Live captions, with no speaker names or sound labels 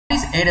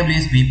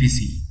AWS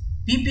VPC?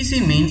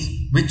 VPC means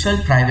Virtual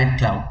Private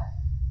Cloud.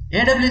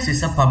 AWS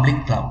is a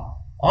public cloud.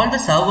 All the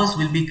servers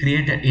will be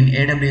created in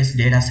AWS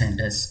data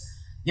centers.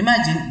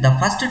 Imagine the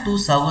first two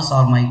servers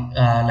are my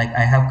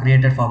I have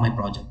created for my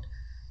project.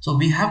 So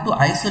we have to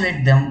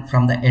isolate them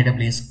from the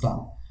AWS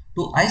cloud.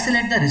 To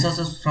isolate the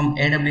resources from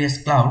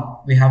AWS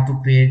cloud, we have to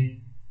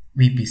create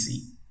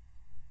VPC.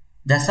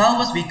 The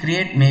servers we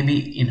create may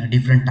be in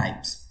different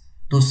types.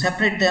 To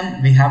separate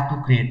them, we have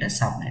to create a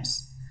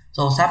subnets.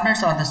 So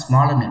subnets are the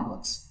smaller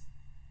networks.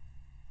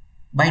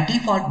 By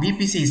default,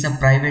 VPC is a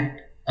private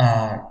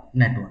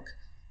network.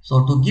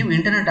 So to give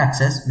internet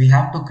access, we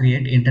have to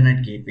create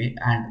internet gateway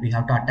and we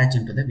have to attach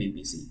into the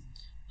VPC.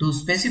 To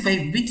specify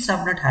which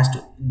subnet has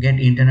to get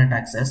internet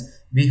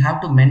access, we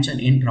have to mention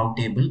in route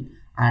table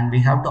and we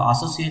have to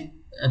associate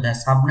the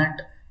subnet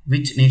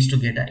which needs to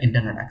get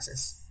internet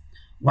access.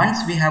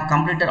 Once we have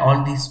completed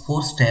all these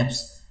 4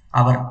 steps,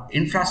 our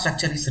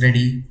infrastructure is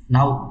ready.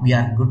 Now we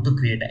are good to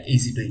create an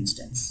EC2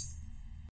 instance.